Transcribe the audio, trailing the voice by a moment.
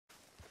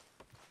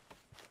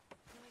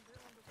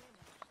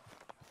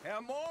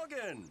Herr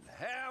Morgan!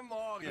 Herr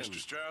Morgan! Mr.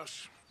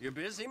 Strauss? You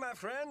busy, my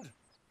friend?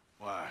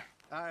 Why?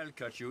 I'll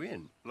cut you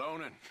in.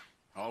 Loaning?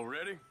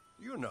 Already?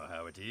 You know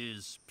how it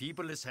is.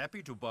 People is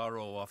happy to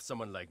borrow off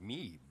someone like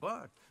me,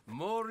 but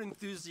more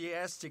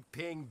enthusiastic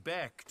paying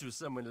back to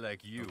someone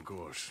like you. Of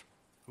course.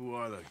 Who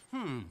are they?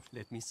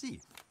 Let me see.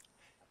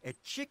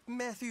 Chick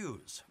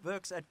Matthews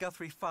works at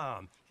Guthrie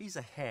Farm. He's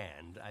a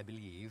hand, I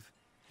believe.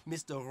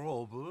 Mr.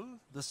 Roble,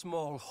 the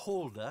small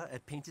holder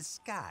at Painted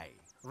Sky,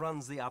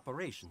 runs the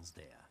operations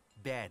there,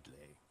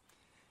 badly.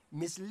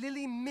 Miss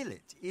Lily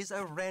Millet is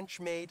a ranch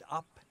maid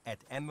up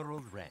at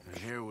Emerald Ranch. And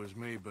here was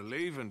me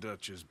believing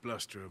Dutch's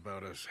bluster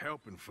about us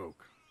helping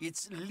folk.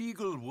 It's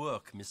legal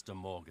work, Mr.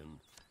 Morgan.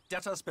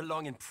 Debtors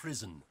belong in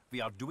prison.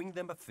 We are doing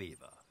them a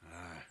favor.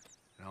 Aye.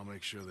 And I'll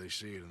make sure they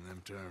see it in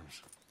them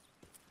terms.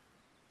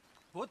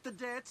 Put the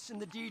debts in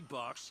the deed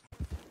box.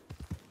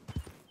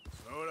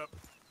 Throw it up.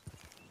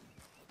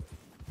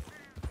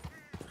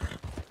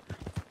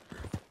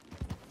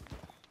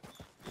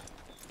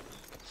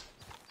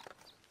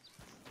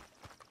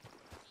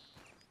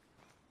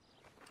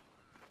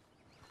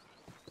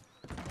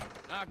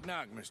 Knock,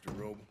 knock, Mr.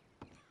 Roble.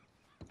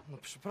 No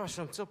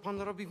przepraszam, co pan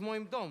robi w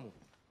moim domu?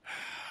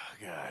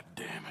 God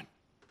damn it.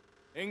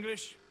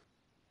 English?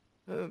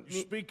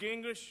 You speak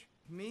English?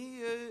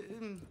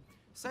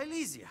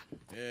 Silesia.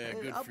 Yeah,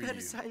 good for Upper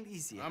you.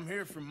 Silesia. I'm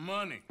here for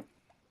money.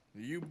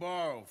 You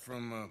borrow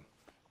from a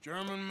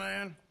German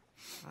man?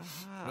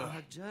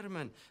 Aha,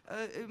 German.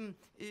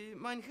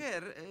 Mein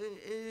Herr,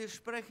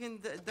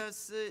 sprechen the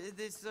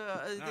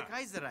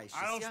Kaiserreich.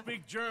 I don't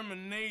speak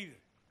German neither.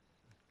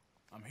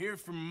 I'm here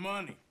for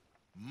money.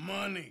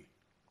 Money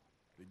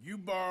that you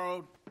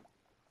borrowed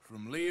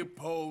from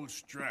Leopold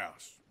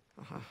Strauss.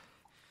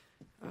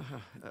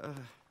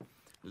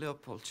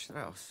 Leopold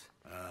Strauss.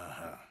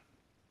 Uh-huh.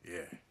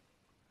 Yeah.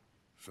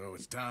 So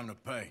it's time to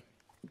pay.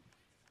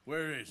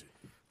 Where is it?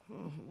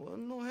 Oh, well,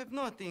 no, have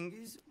nothing.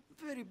 It's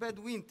very bad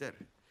winter.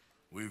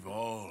 We've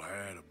all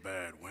had a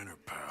bad winter,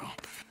 pal.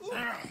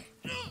 Where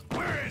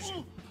is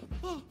it?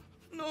 Oh,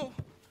 no.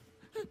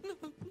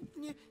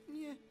 No,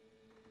 nie.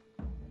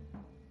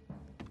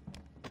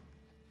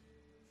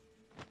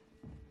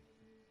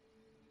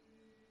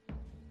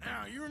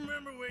 Now, you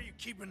remember where you're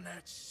keeping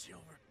that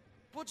silver?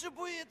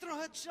 Potrzebuję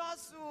trochę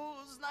czasu.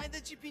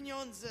 Znajdę ci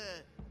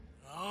pieniądze.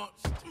 Oh,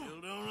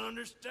 still don't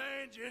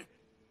understand you.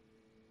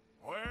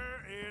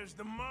 Where is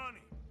the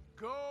money?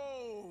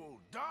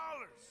 Gold,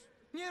 dollars.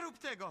 Nie rób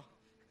tego.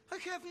 I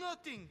have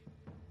nothing.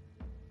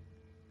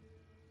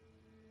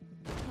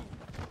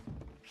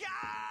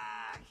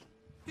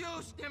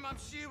 Już nie mam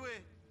siły.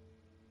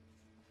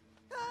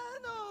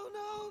 No.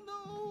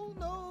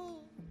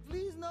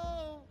 Please,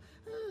 no.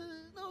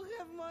 Don't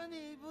have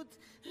money, but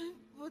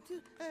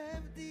I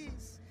have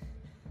this.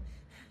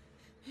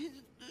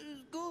 It's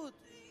good.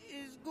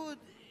 It's good.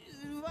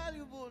 It's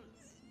valuable.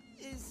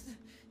 It's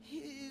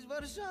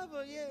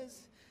Warszawa,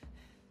 yes.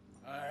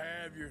 I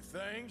have your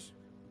things,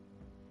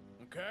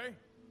 okay?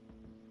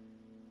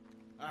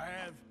 I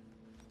have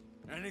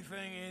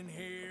anything in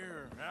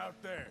here or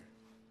out there.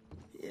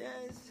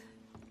 Yes.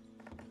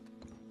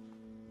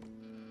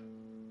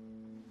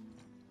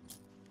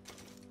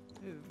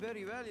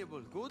 Very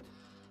valuable. Good?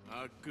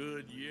 Not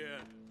good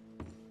yet.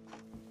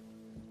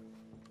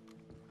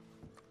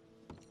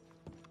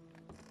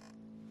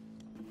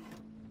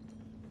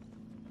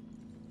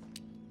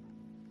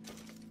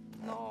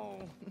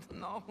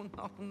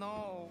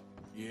 No.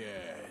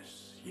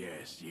 Yes.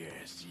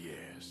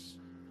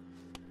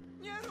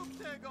 Nie rób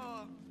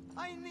tego!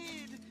 I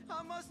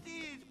must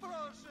eat,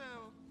 proszę!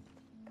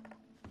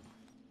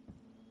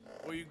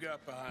 What you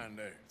got behind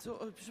there? Co?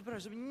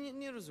 Przepraszam,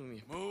 nie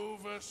rozumiem.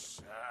 Move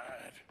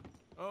aside.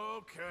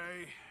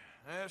 Okay,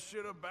 that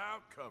should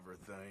about cover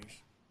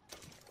things.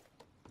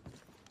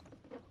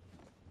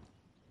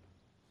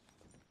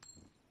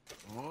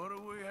 What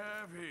do we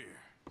have here?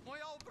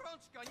 Moja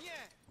obrączka,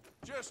 nie!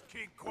 Just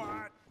keep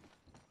quiet